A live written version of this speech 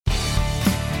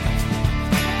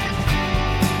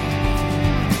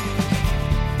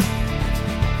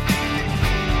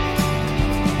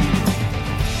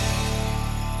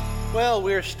Well,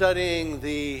 we're studying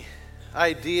the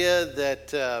idea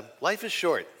that life is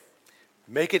short.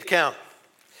 Make it count.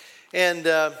 And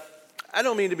I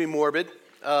don't mean to be morbid,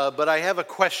 but I have a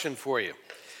question for you.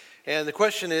 And the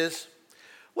question is,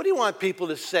 what do you want people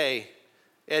to say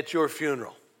at your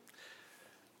funeral?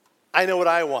 I know what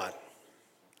I want.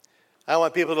 I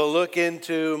want people to look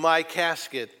into my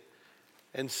casket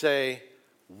and say,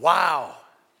 wow,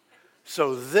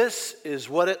 so this is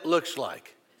what it looks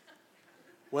like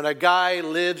when a guy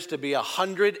lives to be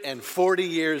 140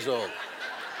 years old.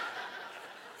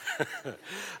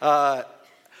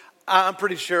 I'm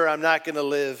pretty sure I'm not going to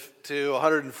live to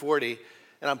 140,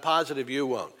 and I'm positive you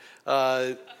won't.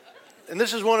 And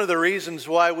this is one of the reasons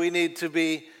why we need to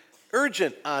be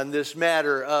urgent on this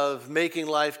matter of making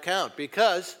life count,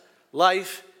 because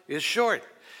life is short.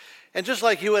 And just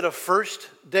like you had a first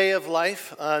day of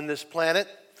life on this planet,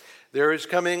 there is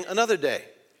coming another day,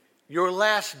 your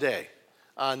last day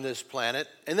on this planet.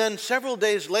 And then several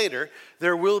days later,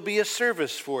 there will be a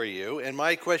service for you. And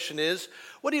my question is,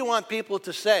 what do you want people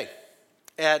to say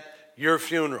at your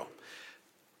funeral?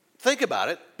 Think about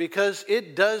it, because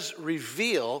it does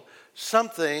reveal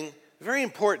something very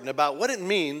important about what it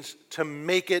means to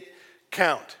make it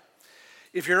count.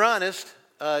 If you're honest,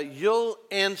 you'll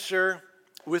answer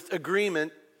with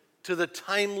agreement to the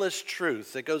timeless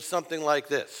truth that goes something like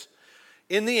this.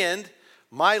 In the end,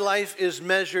 my life is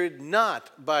measured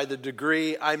not by the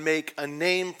degree I make a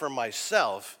name for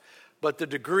myself, but the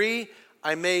degree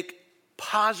I make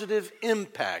positive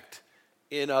impact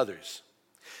in others.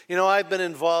 You know, I've been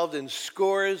involved in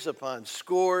scores upon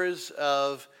scores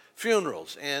of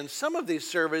funerals, and some of these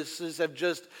services have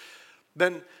just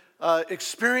been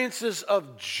experiences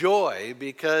of joy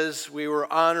because we were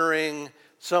honoring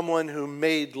someone who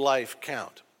made life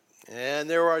count. And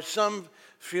there are some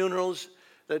funerals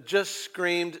that just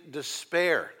screamed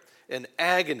despair and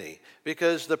agony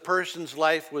because the person's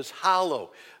life was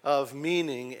hollow of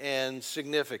meaning and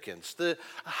significance. The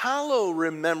hollow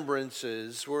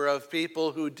remembrances were of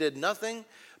people who did nothing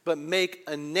but make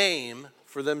a name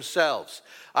for themselves.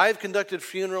 I've conducted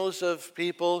funerals of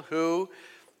people who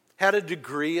had a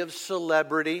degree of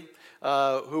celebrity,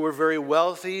 who were very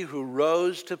wealthy, who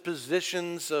rose to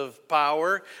positions of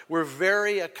power, were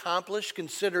very accomplished,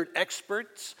 considered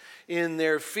experts in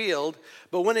their field.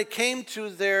 But when it came to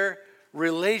their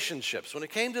relationships, when it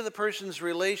came to the person's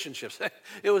relationships,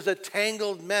 it was a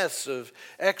tangled mess of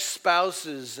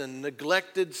ex-spouses and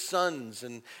neglected sons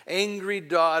and angry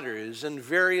daughters and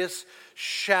various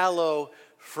shallow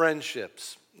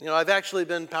friendships. You know, I've actually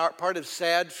been part of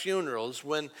sad funerals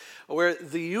where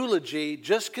the eulogy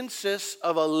just consists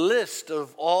of a list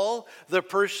of all the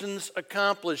person's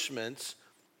accomplishments,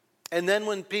 and then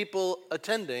when people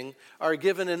attending are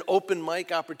given an open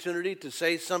mic opportunity to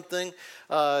say something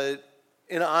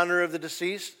in honor of the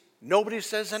deceased, nobody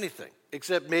says anything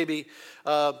except maybe,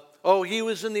 he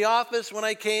was in the office when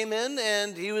I came in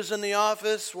and he was in the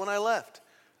office when I left.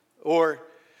 Or,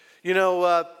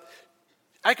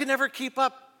 I could never keep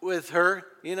up with her.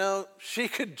 She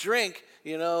could drink.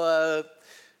 She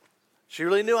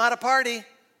really knew how to party.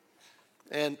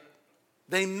 And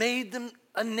they made them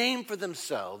a name for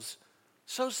themselves.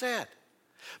 So sad.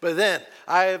 But then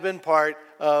I have been part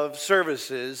of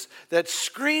services that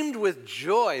screamed with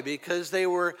joy because they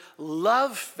were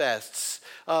love fests,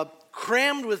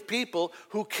 crammed with people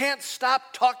who can't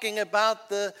stop talking about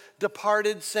the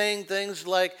departed, saying things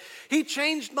like, "He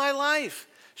changed my life.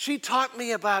 She taught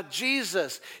me about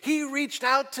Jesus. He reached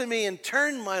out to me and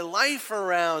turned my life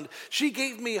around. She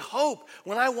gave me hope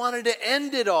when I wanted to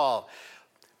end it all.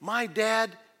 My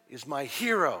dad is my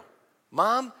hero.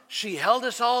 Mom, she held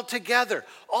us all together.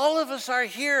 All of us are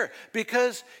here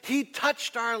because he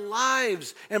touched our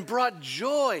lives and brought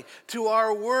joy to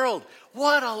our world.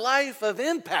 What a life of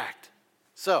impact."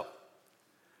 So,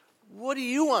 what do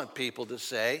you want people to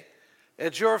say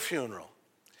at your funeral?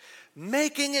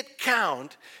 Making it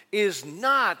count is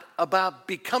not about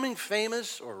becoming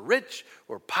famous or rich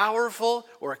or powerful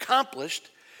or accomplished.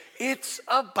 It's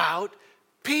about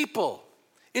people.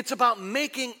 It's about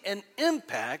making an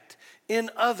impact in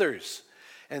others.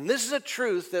 And this is a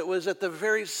truth that was at the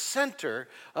very center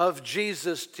of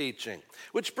Jesus' teaching,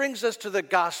 which brings us to the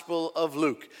Gospel of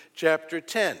Luke, chapter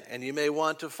 10. And you may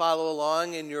want to follow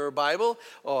along in your Bible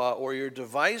or your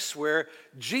device, where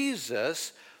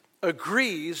Jesus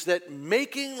agrees that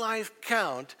making life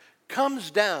count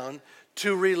comes down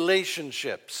to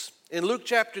relationships. In Luke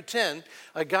chapter 10,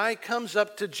 a guy comes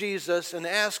up to Jesus and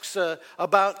asks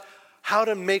about how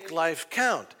to make life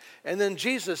count. And then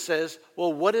Jesus says,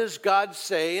 well, what does God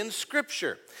say in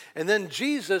Scripture? And then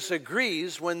Jesus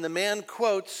agrees when the man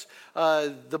quotes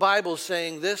the Bible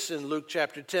saying this in Luke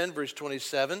chapter 10, verse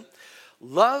 27.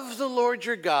 Love the Lord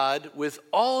your God with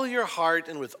all your heart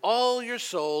and with all your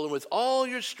soul and with all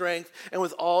your strength and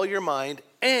with all your mind,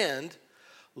 and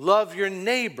love your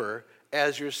neighbor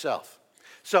as yourself.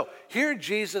 So here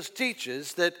Jesus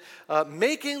teaches that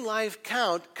making life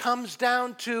count comes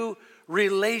down to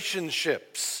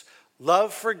relationships.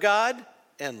 Love for God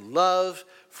and love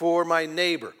for my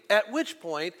neighbor. At which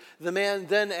point, the man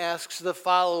then asks the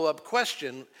follow-up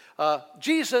question,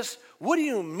 Jesus, what do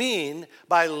you mean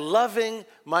by loving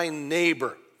my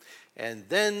neighbor? And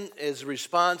then as a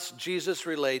response, Jesus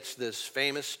relates this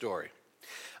famous story.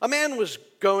 A man was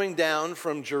going down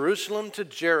from Jerusalem to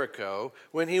Jericho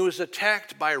when he was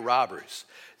attacked by robbers.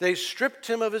 They stripped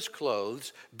him of his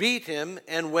clothes, beat him,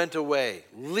 and went away,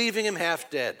 leaving him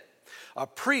half dead. A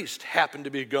priest happened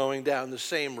to be going down the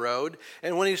same road,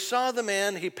 and when he saw the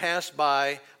man, he passed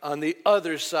by on the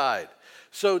other side.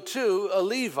 So too, a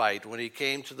Levite, when he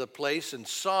came to the place and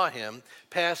saw him,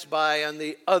 passed by on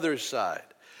the other side.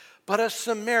 But a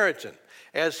Samaritan,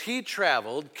 as he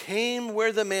traveled, came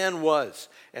where the man was,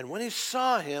 and when he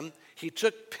saw him, he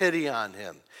took pity on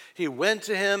him. He went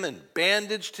to him and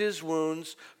bandaged his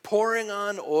wounds, pouring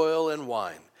on oil and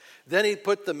wine. Then he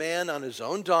put the man on his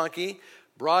own donkey,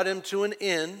 brought him to an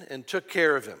inn, and took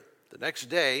care of him. The next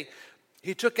day,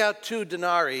 he took out 2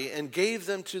 denarii and gave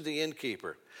them to the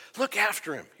innkeeper. Look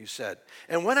after him, he said,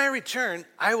 and when I return,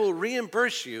 I will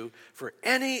reimburse you for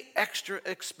any extra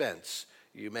expense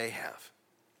you may have.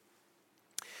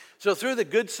 So through the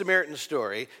Good Samaritan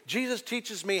story, Jesus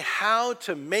teaches me how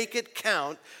to make it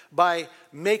count by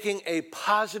making a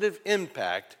positive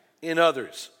impact in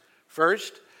others.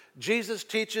 First, Jesus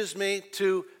teaches me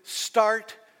to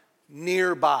start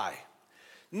nearby.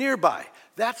 Nearby.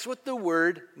 That's what the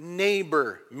word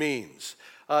neighbor means.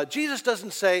 Jesus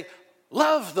doesn't say,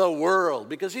 love the world,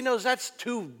 because he knows that's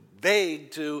too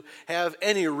vague to have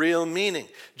any real meaning.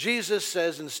 Jesus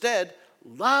says instead,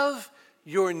 love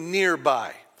your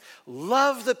nearby.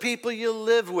 Love the people you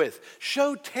live with.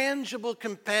 Show tangible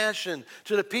compassion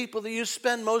to the people that you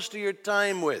spend most of your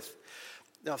time with.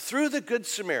 Now, through the Good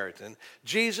Samaritan,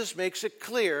 Jesus makes it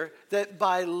clear that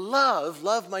by love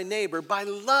my neighbor, by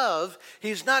love,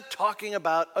 he's not talking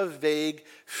about a vague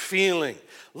feeling.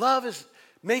 Love is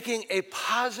making a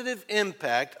positive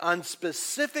impact on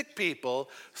specific people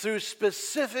through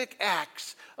specific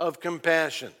acts of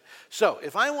compassion. So,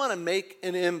 if I want to make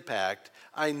an impact,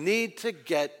 I need to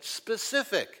get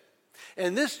specific.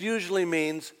 And this usually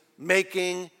means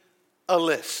making a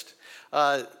list.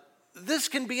 This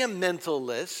can be a mental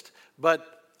list,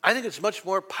 but I think it's much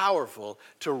more powerful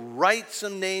to write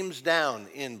some names down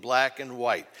in black and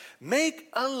white. Make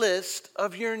a list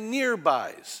of your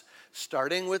nearbys,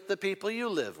 starting with the people you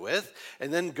live with,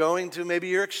 and then going to maybe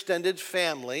your extended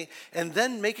family, and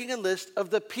then making a list of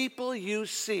the people you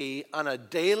see on a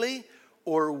daily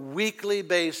or weekly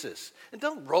basis. And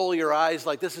don't roll your eyes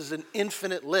like this is an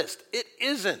infinite list. It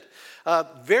isn't.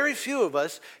 Very few of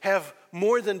us have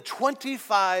more than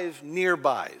 25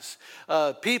 nearbys,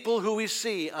 people who we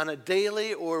see on a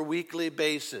daily or weekly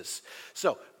basis.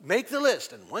 So make the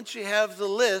list, and once you have the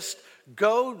list,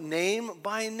 go name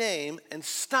by name and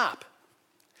stop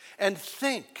and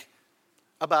think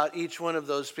about each one of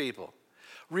those people.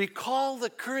 Recall the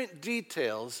current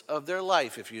details of their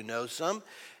life, if you know some,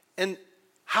 and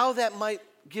how that might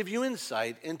give you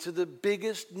insight into the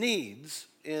biggest needs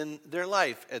in their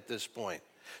life at this point.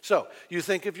 So you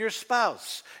think of your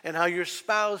spouse and how your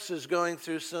spouse is going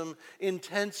through some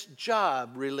intense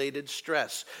job-related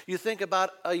stress. You think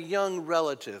about a young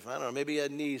relative, I don't know, maybe a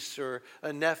niece or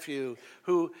a nephew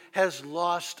who has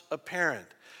lost a parent.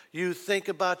 You think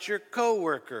about your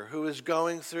coworker who is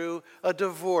going through a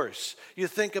divorce. You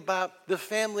think about the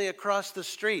family across the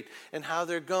street and how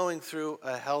they're going through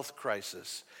a health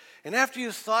crisis. And after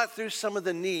you've thought through some of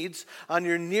the needs on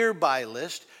your nearby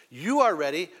list, you are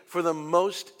ready for the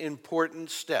most important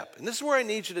step. And this is where I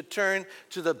need you to turn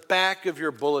to the back of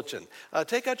your bulletin.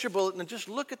 Take out your bulletin and just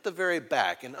look at the very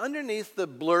back. And underneath the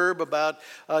blurb about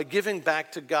giving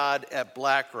back to God at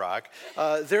BlackRock,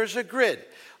 there's a grid.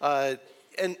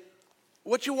 And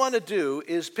what you want to do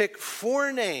is pick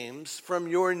 4 names from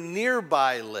your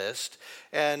nearby list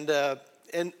and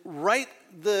write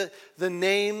the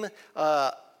name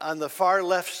on the far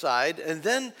left side, and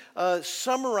then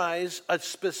summarize a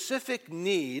specific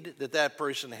need that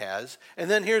person has. And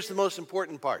then here's the most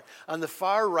important part. On the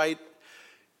far right,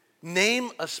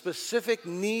 name a specific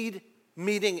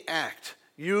need-meeting act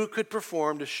you could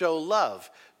perform to show love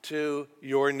to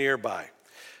your nearby.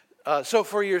 So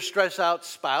for your stress-out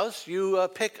spouse, you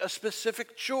pick a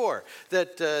specific chore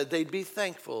that they'd be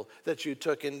thankful that you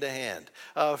took into hand.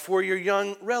 For your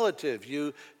young relative,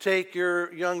 you take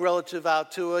your young relative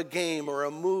out to a game or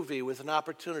a movie with an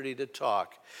opportunity to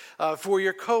talk. For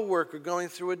your coworker going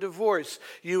through a divorce,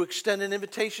 you extend an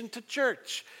invitation to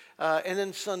church. And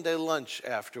then Sunday lunch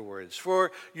afterwards.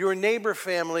 For your neighbor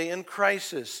family in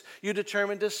crisis, you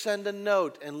determine to send a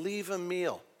note and leave a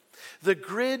meal. The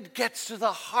grid gets to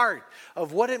the heart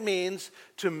of what it means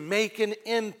to make an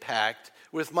impact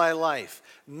with my life.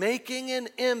 Making an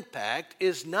impact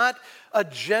is not a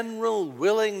general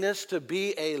willingness to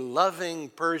be a loving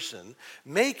person.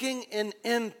 Making an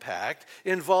impact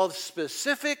involves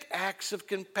specific acts of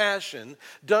compassion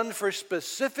done for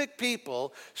specific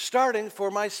people, starting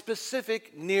for my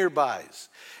specific nearbys.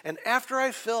 And after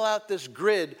I fill out this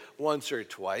grid once or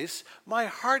twice, my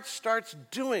heart starts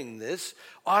doing this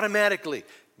automatically.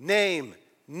 Name,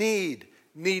 need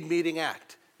meeting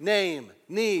act. Name,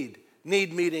 need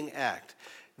meeting act.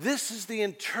 This is the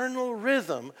internal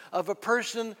rhythm of a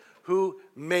person who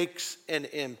makes an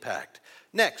impact.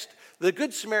 Next, the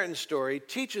Good Samaritan story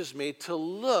teaches me to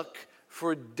look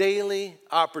for daily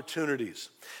opportunities.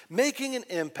 Making an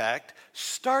impact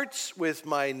starts with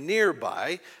my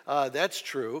nearby, that's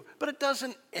true, but it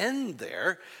doesn't end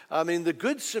there. I mean, the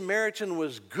Good Samaritan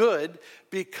was good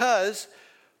because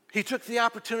he took the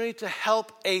opportunity to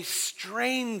help a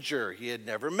stranger he had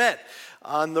never met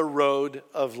on the road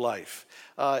of life.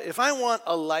 If I want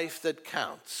a life that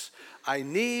counts, I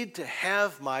need to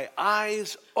have my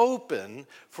eyes open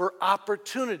for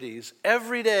opportunities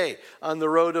every day on the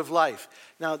road of life.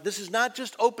 Now, this is not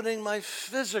just opening my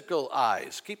physical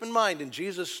eyes. Keep in mind, in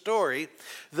Jesus' story,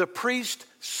 the priest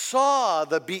saw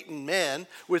the beaten man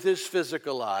with his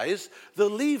physical eyes. The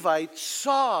Levite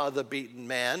saw the beaten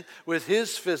man with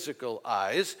his physical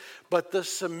eyes. But the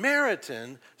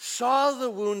Samaritan saw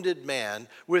the wounded man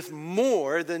with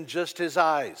more than just his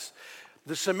eyes.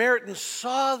 The Samaritan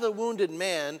saw the wounded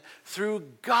man through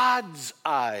God's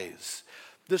eyes.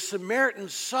 The Samaritan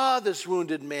saw this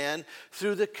wounded man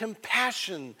through the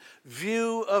compassion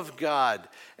view of God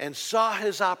and saw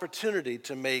his opportunity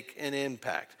to make an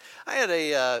impact. I had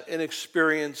an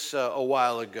experience a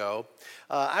while ago.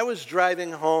 I was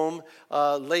driving home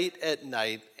late at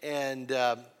night, and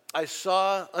I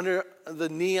saw under the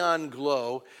neon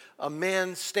glow a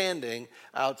man standing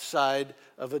outside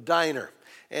of a diner.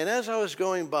 And as I was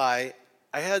going by,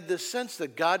 I had this sense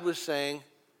that God was saying,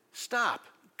 stop,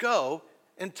 go,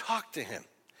 and talk to him.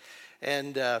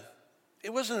 And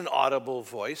it wasn't an audible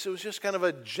voice. It was just kind of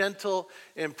a gentle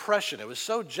impression. It was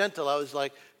so gentle, I was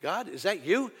like, God, is that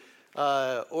you?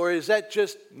 Or is that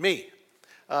just me?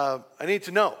 I need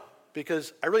to know,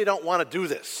 because I really don't want to do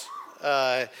this.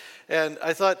 And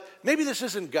I thought, maybe this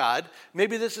isn't God.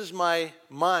 Maybe this is my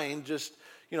mind just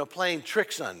playing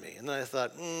tricks on me. And then I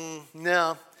thought,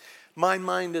 no, my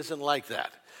mind isn't like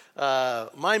that.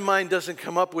 My mind doesn't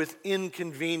come up with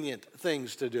inconvenient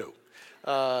things to do.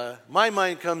 My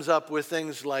mind comes up with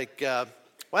things like,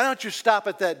 why don't you stop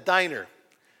at that diner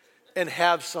and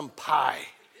have some pie?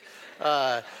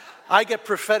 I get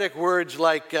prophetic words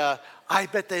like, I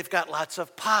bet they've got lots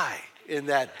of pie in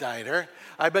that diner.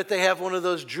 I bet they have one of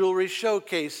those jewelry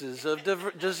showcases of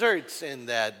desserts in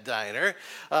that diner.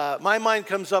 My mind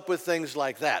comes up with things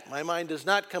like that. My mind does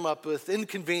not come up with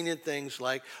inconvenient things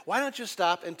like, why don't you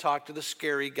stop and talk to the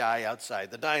scary guy outside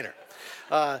the diner?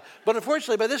 But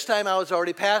unfortunately, by this time, I was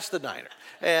already past the diner.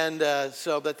 And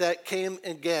but that came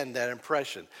again, that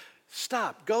impression.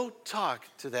 Stop, go talk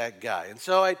to that guy. And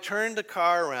so I turned the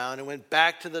car around and went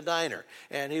back to the diner.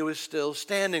 And he was still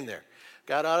standing there.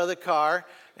 Got out of the car,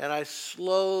 and I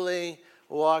slowly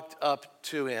walked up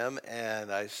to him,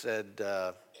 and I said,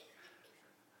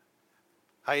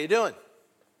 how you doing?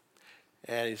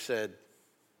 And he said,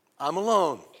 I'm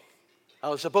alone. I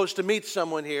was supposed to meet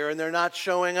someone here, and they're not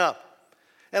showing up.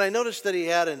 And I noticed that he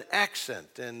had an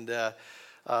accent, and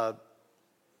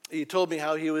he told me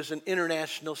how he was an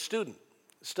international student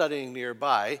studying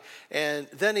nearby. And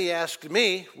then he asked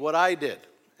me what I did.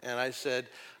 And I said,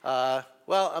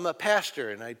 well, I'm a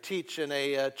pastor, and I teach in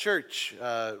a church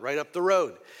right up the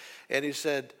road. And he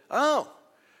said, oh,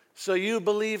 so you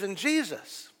believe in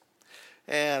Jesus?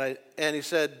 And he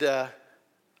said,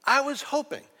 I was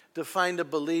hoping to find a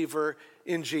believer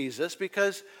in Jesus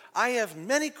because I have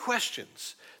many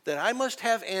questions that I must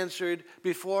have answered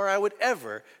before I would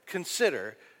ever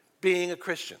consider being a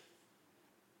Christian.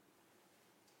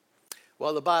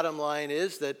 Well, the bottom line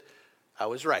is that I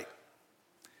was right.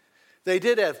 They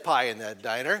did have pie in that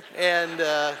diner, and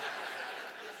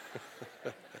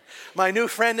my new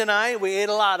friend and I, we ate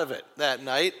a lot of it that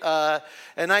night.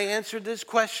 And I answered his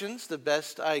questions the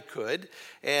best I could.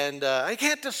 And I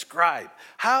can't describe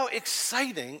how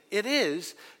exciting it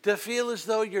is to feel as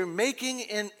though you're making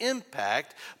an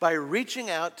impact by reaching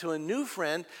out to a new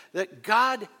friend that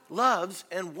God loves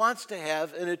and wants to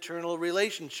have an eternal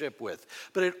relationship with.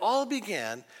 But it all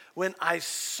began when I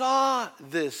saw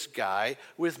this guy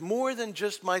with more than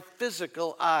just my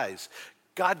physical eyes.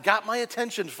 God got my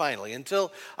attention finally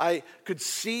until I could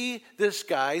see this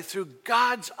guy through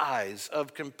God's eyes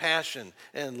of compassion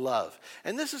and love.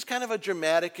 And this is kind of a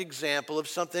dramatic example of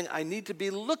something I need to be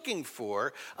looking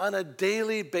for on a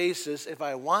daily basis if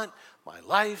I want my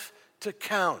life to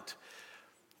count.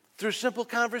 Through simple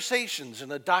conversations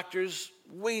in a doctor's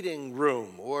waiting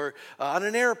room or on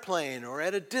an airplane or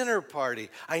at a dinner party,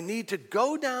 I need to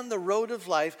go down the road of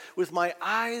life with my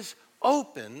eyes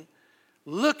open,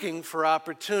 looking for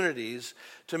opportunities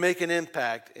to make an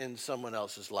impact in someone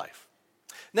else's life.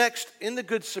 Next, in the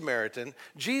Good Samaritan,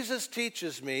 Jesus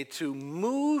teaches me to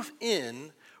move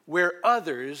in where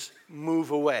others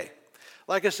move away.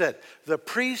 Like I said, the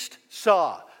priest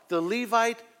saw, the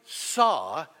Levite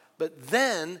saw, but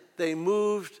then they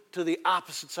moved to the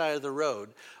opposite side of the road,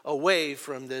 away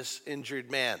from this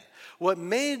injured man. What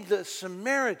made the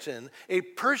Samaritan a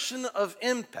person of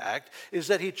impact is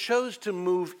that he chose to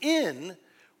move in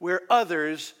where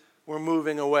others were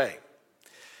moving away.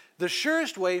 The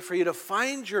surest way for you to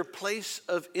find your place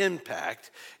of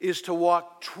impact is to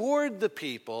walk toward the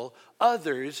people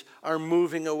others are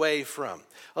moving away from.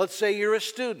 Let's say you're a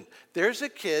student. There's a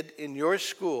kid in your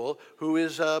school who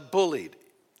is bullied.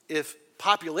 If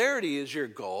popularity is your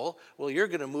goal, well, you're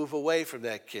going to move away from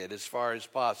that kid as far as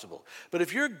possible. But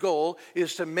if your goal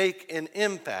is to make an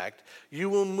impact, you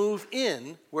will move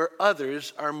in where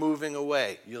others are moving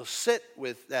away. You'll sit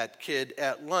with that kid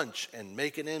at lunch and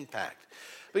make an impact.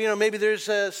 But, maybe there's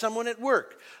someone at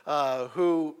work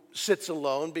who sits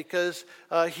alone because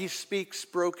he speaks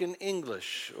broken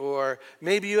English. Or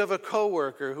maybe you have a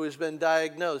coworker who has been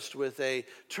diagnosed with a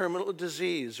terminal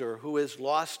disease or who has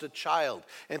lost a child.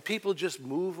 And people just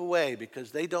move away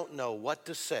because they don't know what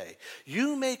to say.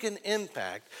 You make an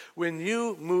impact when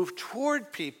you move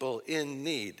toward people in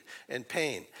need and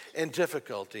pain and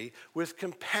difficulty with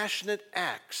compassionate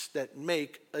acts that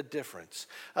make a difference.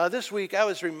 This week I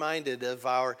was reminded of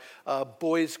our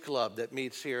boys club that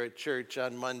meets here at church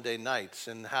on Monday nights,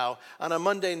 and how on a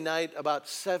Monday night about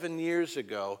 7 years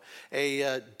ago,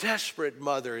 a desperate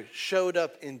mother showed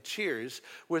up in tears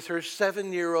with her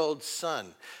 7-year-old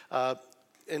son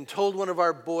and told one of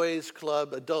our boys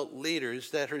club adult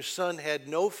leaders that her son had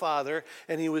no father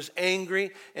and he was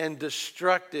angry and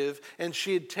destructive, and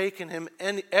she had taken him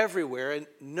everywhere and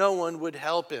no one would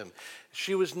help him.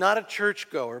 She was not a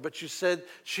churchgoer, but she said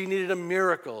she needed a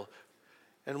miracle.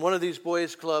 And one of these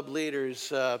boys club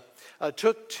leaders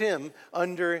took Tim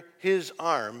under his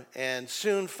arm and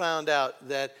soon found out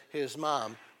that his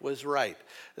mom was right.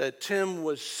 That Tim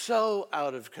was so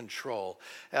out of control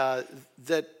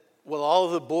that all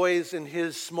of the boys in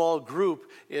his small group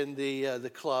in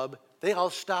the club, they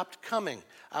all stopped coming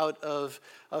out of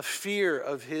a fear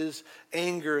of his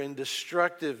anger and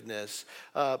destructiveness.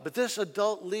 But this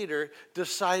adult leader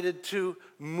decided to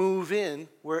move in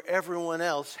where everyone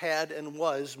else had and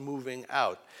was moving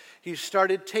out. He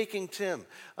started taking Tim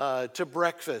to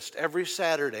breakfast every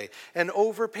Saturday. And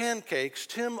over pancakes,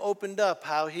 Tim opened up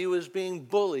how he was being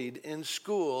bullied in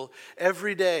school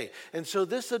every day. And so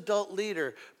this adult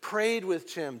leader prayed with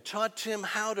Tim, taught Tim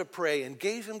how to pray, and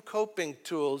gave him coping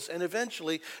tools. And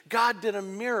eventually, God did a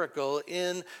miracle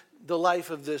in the life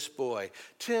of this boy.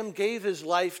 Tim gave his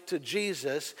life to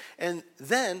Jesus, and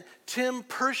then Tim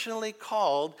personally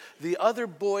called the other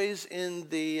boys in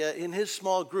his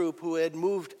small group who had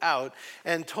moved out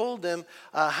and told them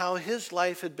how his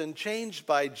life had been changed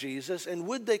by Jesus, and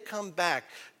would they come back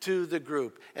to the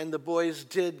group. And the boys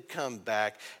did come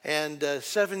back. And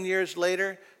 7 years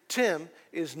later, Tim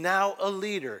is now a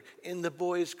leader in the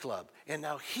boys club. And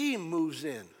now he moves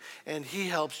in and he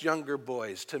helps younger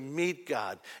boys to meet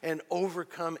God and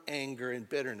overcome anger and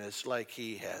bitterness like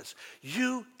he has.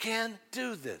 You can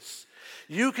do this.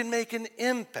 You can make an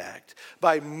impact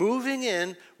by moving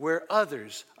in where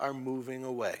others are moving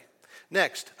away.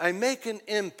 Next, I make an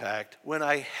impact when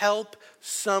I help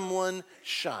someone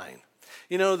shine.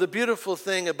 The beautiful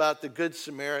thing about the Good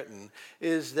Samaritan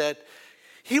is that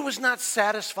he was not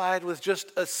satisfied with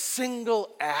just a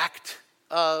single act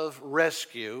of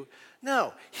rescue.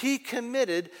 No, he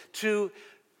committed to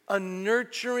a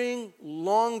nurturing,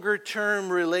 longer-term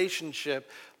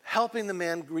relationship helping the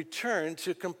man return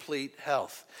to complete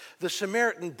health. The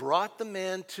Samaritan brought the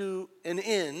man to an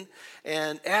inn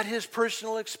and at his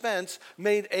personal expense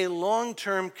made a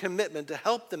long-term commitment to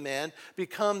help the man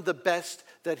become the best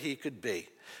that he could be.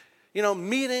 You know,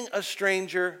 meeting a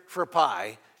stranger for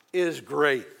pie is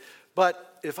great,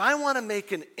 but if I want to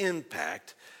make an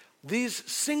impact, these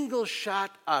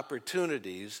single-shot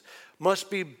opportunities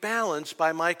must be balanced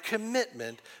by my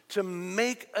commitment to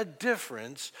make a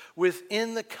difference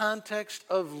within the context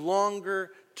of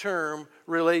longer-term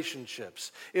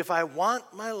relationships. If I want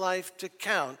my life to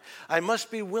count, I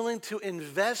must be willing to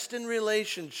invest in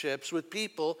relationships with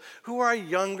people who are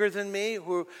younger than me,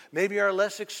 who maybe are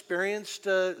less experienced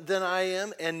than I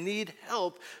am, and need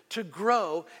help to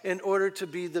grow in order to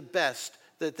be the best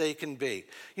that they can be.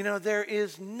 You know, there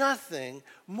is nothing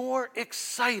more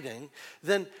exciting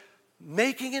than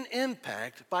making an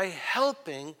impact by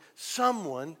helping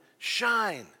someone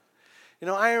shine. You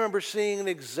know, I remember seeing an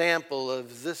example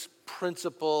of this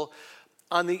principle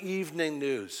on the evening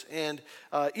news. And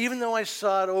even though I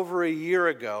saw it over a year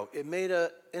ago, it made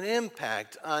an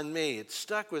impact on me. It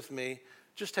stuck with me.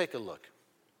 Just take a look.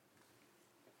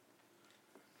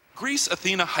 Greece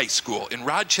Athena High School in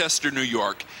Rochester, New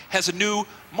York, has a new,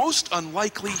 most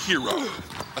unlikely hero,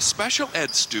 a special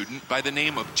ed student by the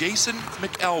name of Jason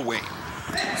McElwain.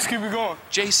 Let's keep it going.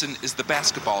 Jason is the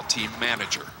basketball team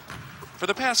manager. For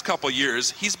the past couple years,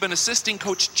 he's been assisting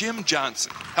Coach Jim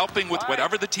Johnson, helping with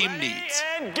whatever the team needs.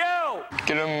 And go!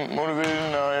 Get him motivated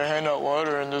and hand out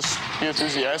water and just be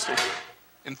enthusiastic.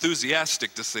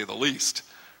 Enthusiastic, to say the least.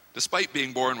 Despite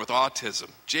being born with autism,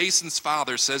 Jason's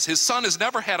father says his son has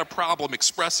never had a problem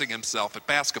expressing himself at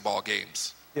basketball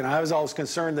games. You know, I was always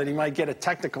concerned that he might get a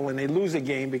technical and they lose a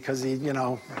game because he,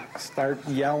 start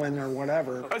yelling or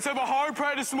whatever. Let's have a hard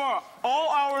practice tomorrow, all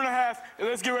hour and a half, and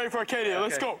let's get ready for Arcadia.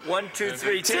 Let's go. 1, 2,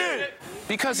 3, 2.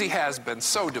 Because he has been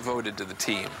so devoted to the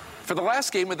team, for the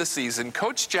last game of the season,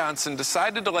 Coach Johnson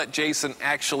decided to let Jason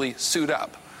actually suit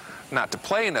up. Not to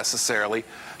play necessarily,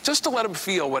 just to let him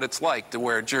feel what it's like to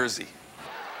wear a jersey.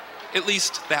 At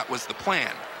least that was the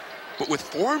plan. But with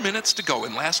 4 minutes to go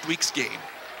in last week's game,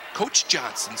 Coach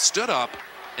Johnson stood up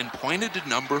and pointed to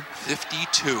number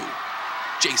 52,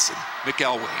 Jason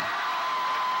McElwain.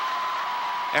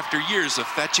 After years of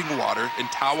fetching water and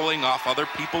toweling off other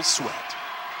people's sweat,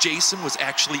 Jason was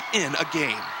actually in a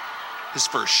game. His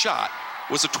first shot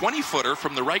was a 20-footer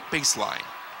from the right baseline.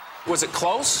 Was it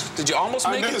close? Did you almost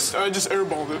make it? I just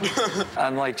airballed it.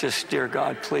 I'm like, just, dear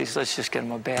God, please, let's just get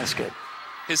him a basket.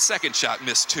 His second shot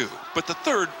missed too, but the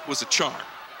third was a charm.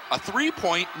 A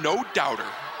three-point no-doubter.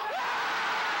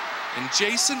 And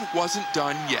Jason wasn't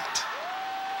done yet.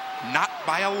 Not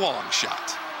by a long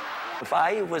shot. If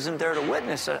I wasn't there to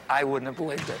witness it, I wouldn't have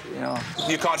believed it,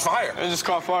 You caught fire. I just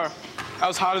caught fire. I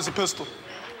was hot as a pistol.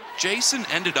 Jason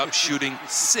ended up shooting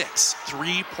 6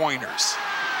 3-pointers.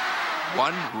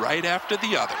 One right after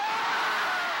the other.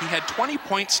 He had 20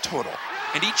 points total,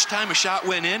 and each time a shot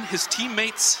went in, his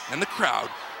teammates and the crowd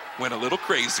went a little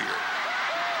crazier.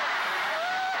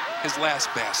 His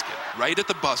last basket, right at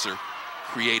the buzzer,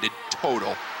 created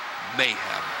total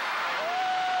mayhem.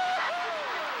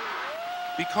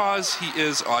 Because he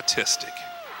is autistic,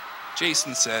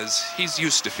 Jason says he's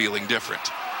used to feeling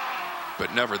different,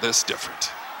 but never this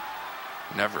different.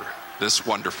 Never this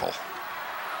wonderful.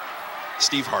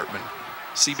 Steve Hartman,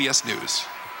 CBS News,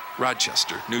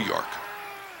 Rochester, New York.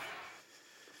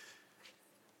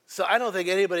 So I don't think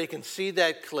anybody can see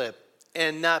that clip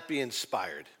and not be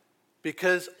inspired,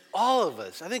 because all of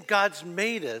us, I think God's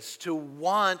made us to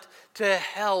want to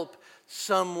help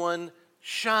someone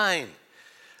shine.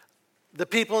 The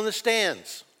people in the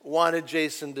stands wanted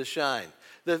Jason to shine.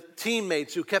 The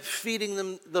teammates who kept feeding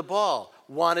them the ball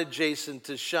wanted Jason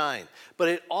to shine. But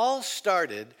it all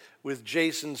started with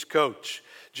Jason's coach.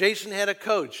 Jason had a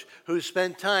coach who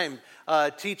spent time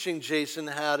teaching Jason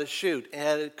how to shoot, and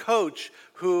had a coach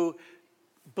who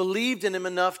believed in him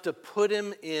enough to put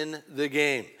him in the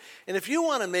game. And if you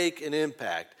want to make an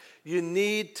impact, you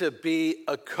need to be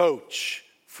a coach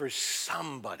for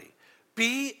somebody.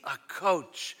 Be a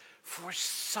coach for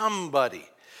somebody.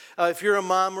 If you're a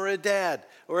mom or a dad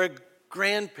or a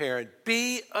grandparent,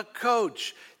 be a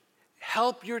coach.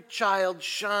 Help your child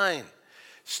shine.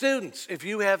 Students, if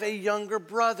you have a younger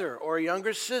brother or a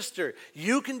younger sister,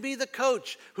 you can be the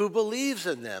coach who believes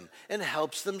in them and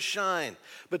helps them shine.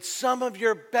 But some of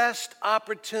your best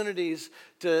opportunities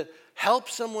to help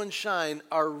someone shine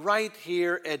are right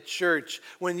here at church.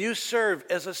 When you serve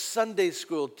as a Sunday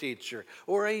school teacher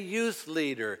or a youth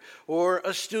leader or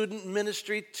a student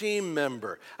ministry team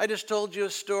member. I just told you a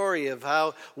story of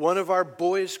how one of our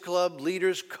boys club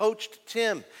leaders coached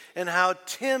Tim and how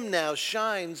Tim now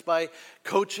shines by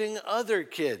coaching other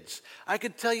kids. I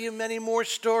could tell you many more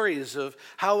stories of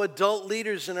how adult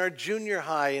leaders in our junior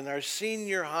high and our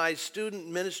senior high student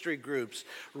ministry groups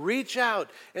reach out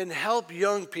and help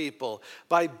young people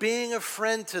by being a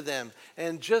friend to them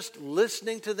and just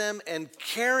listening to them and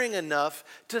caring enough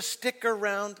to stick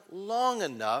around long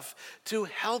enough to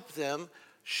help them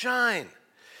shine.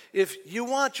 If you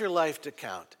want your life to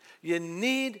count, you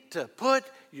need to put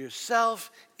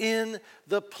yourself in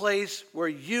the place where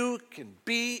you can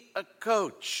be a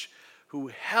coach who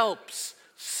helps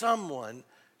someone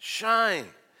shine.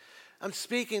 I'm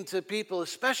speaking to people,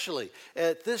 especially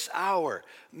at this hour,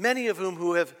 many of whom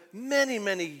who have many,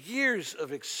 many years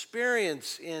of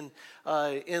experience in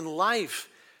life.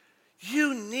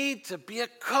 You need to be a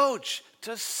coach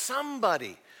to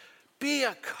somebody. Be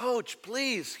a coach,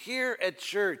 please, here at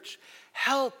church.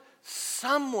 Help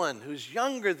someone who's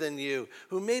younger than you,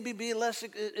 who maybe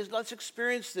is less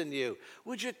experienced than you.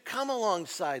 Would you come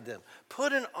alongside them,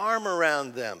 put an arm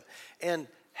around them, and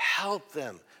help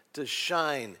them to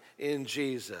shine in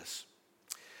Jesus?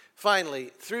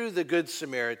 Finally, through the Good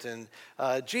Samaritan,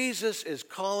 Jesus is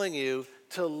calling you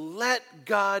to let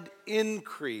God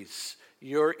increase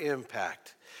your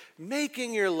impact.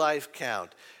 Making your life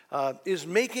count is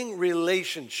making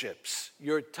relationships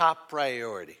your top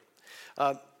priority.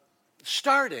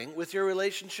 Starting with your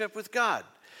relationship with God.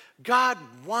 God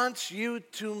wants you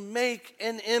to make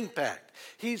an impact.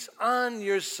 He's on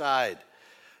your side.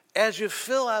 As you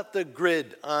fill out the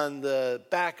grid on the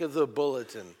back of the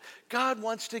bulletin, God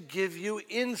wants to give you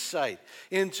insight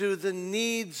into the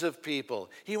needs of people.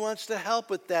 He wants to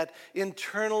help with that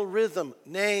internal rhythm,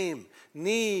 name,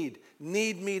 need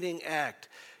meeting act.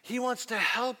 He wants to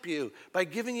help you by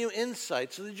giving you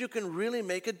insight so that you can really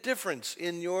make a difference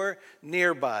in your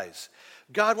nearbys.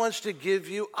 God wants to give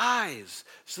you eyes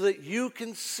so that you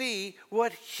can see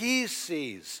what He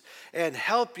sees and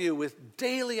help you with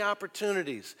daily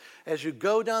opportunities as you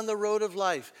go down the road of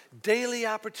life, daily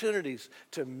opportunities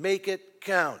to make it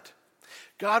count.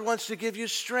 God wants to give you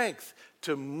strength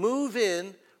to move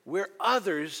in where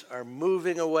others are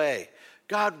moving away.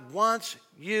 God wants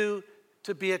you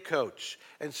to be a coach.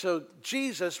 And so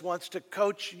Jesus wants to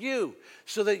coach you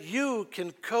so that you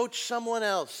can coach someone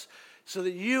else, so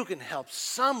that you can help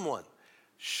someone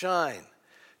shine.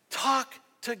 Talk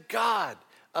to God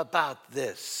about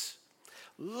this.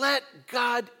 Let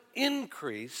God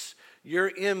increase your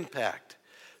impact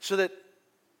so that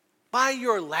by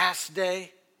your last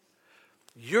day,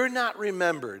 you're not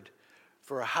remembered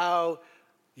for how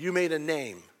you made a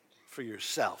name for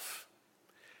yourself,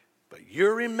 but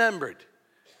you're remembered.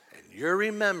 You're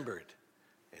remembered,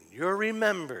 and you're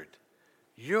remembered.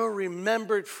 You're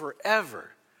remembered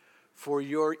forever for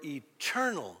your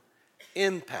eternal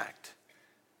impact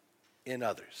in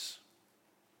others.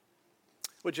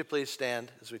 Would you please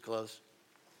stand as we close?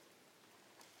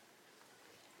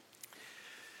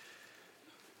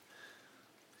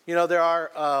 You know, there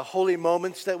are holy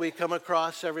moments that we come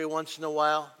across every once in a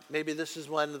while. Maybe this is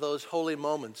one of those holy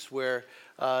moments where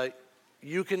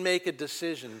you can make a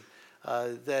decision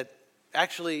that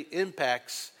actually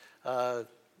impacts the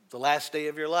last day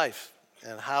of your life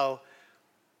and how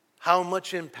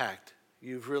much impact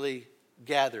you've really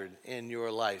gathered in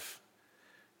your life.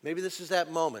 Maybe this is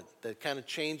that moment that kind of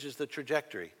changes the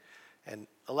trajectory and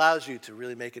allows you to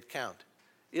really make it count.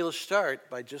 It'll start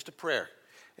by just a prayer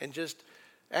and just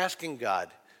asking God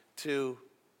to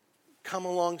come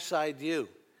alongside you,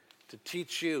 to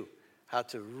teach you how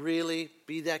to really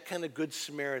be that kind of good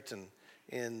Samaritan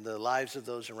in the lives of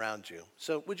those around you.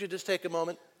 So would you just take a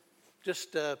moment?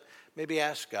 Just maybe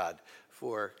ask God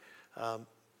for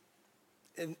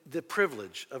the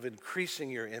privilege of increasing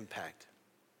your impact.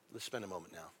 Let's spend a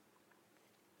moment now.